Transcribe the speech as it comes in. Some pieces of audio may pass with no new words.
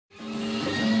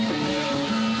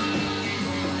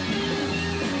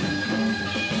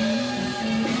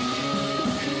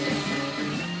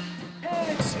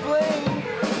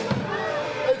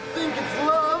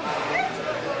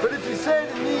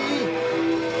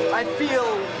I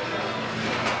feel,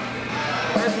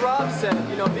 as Rob said,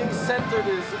 you know, being centered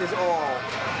is all.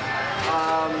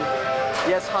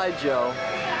 Yes, hi, Joe.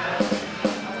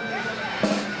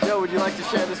 Joe, would you like to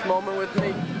share this moment with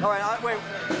me? All right, wait.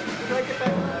 Can I get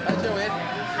back? Hi, Joe, Ed.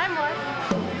 Hi, Mark.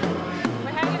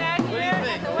 We're hanging out here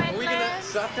at the Wetlands. Are we gonna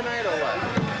suck tonight or what?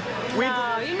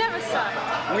 No, you never suck.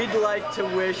 We'd like to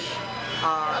wish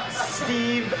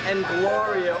Steve and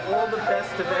Gloria all the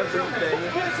best of everything.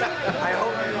 I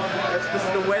hope this is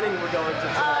the wedding we're going to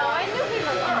tonight. Oh, I knew he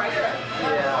looked great.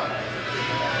 Yeah.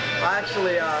 I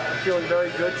actually am feeling very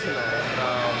good tonight.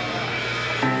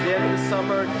 The end of the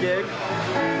summer gig.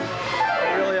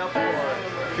 I'm really up for it.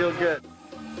 Feel good.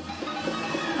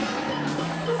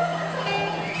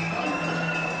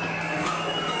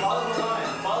 Follow the line.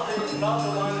 Follow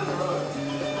the line of the road.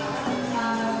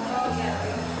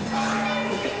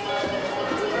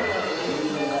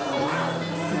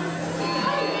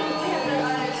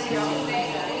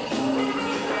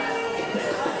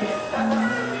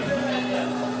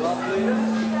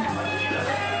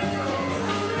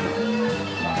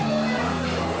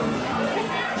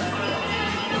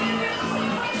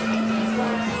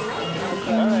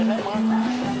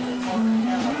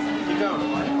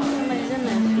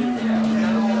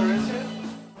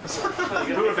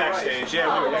 We were backstage,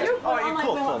 yeah. We were. Oh, you're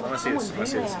cool. I want to see this. I want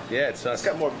to see this. Yeah, it's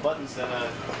got more buttons than.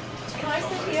 Can I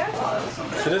sit here?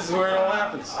 So this is where it all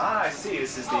happens. Ah, I see.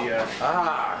 This is the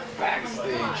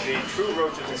backstage. The true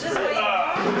road to this. All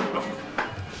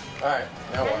right,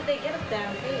 now How what? did they get up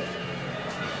there?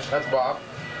 That's Bob.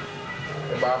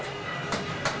 Hey, Bob.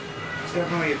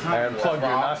 And plug your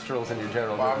nostrils and your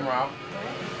general. Bob and Rob.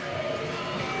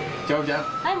 Joe.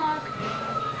 Hi, Mark.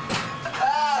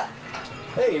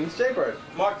 Hey, Miss Jaybird.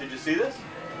 Mark, did you see this?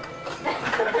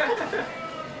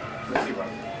 Let's see, Rob.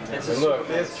 Look,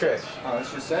 there's Trish. Oh,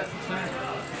 that's your set? It's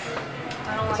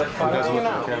like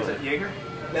 $5. Is that Jaeger?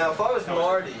 Now, if I was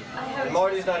Marty, and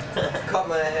Marty's not cut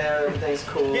my hair, everything's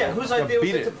cool. Yeah, whose idea was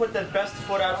it to put that best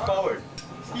foot out forward?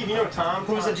 Steve, you know Tom?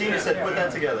 Who's the genius that put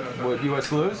that together? What, U.S.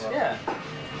 Blues? Yeah.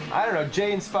 I don't know.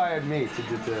 Jay inspired me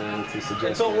to suggest.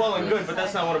 It's all well and good, but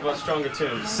that's not one of our stronger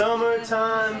tunes.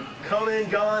 Summertime, come and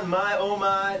gone, my oh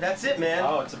my. That's it, man.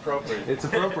 Oh, it's appropriate. It's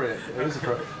appropriate. It is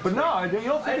appropriate. But no, you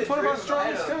don't think it's one of our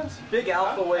strongest tunes? Big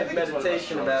alpha wave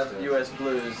meditation about U.S.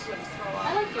 blues.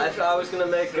 I was going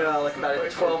to make like about a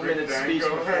 12-minute speech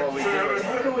before we did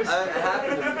it. I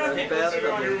happened to be in the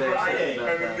bathtub today.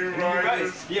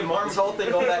 Yeah, Mark. This whole thing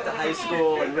going back to high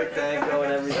school and Rick Danko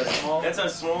and everything. That's how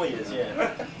small he is,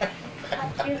 yeah.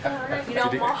 You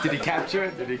know, Mark. Did he capture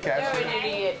it? Did he capture You're it? an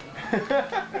idiot.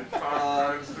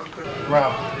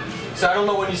 Rob. So I don't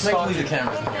know when you Make start. leave the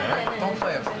cameras in here, right? Don't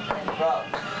play them. Rob.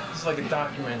 This is like a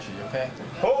documentary, okay?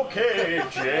 Okay,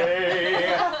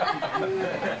 Jay.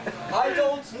 I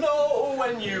don't know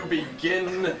when you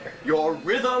begin your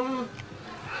rhythm.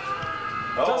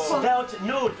 Just about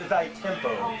note thy tempo.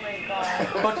 Oh my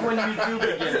God. But when you do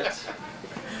begin it,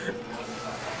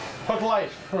 Put light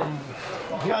from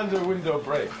yonder window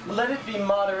break. let it be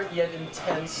moderate yet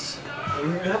intense.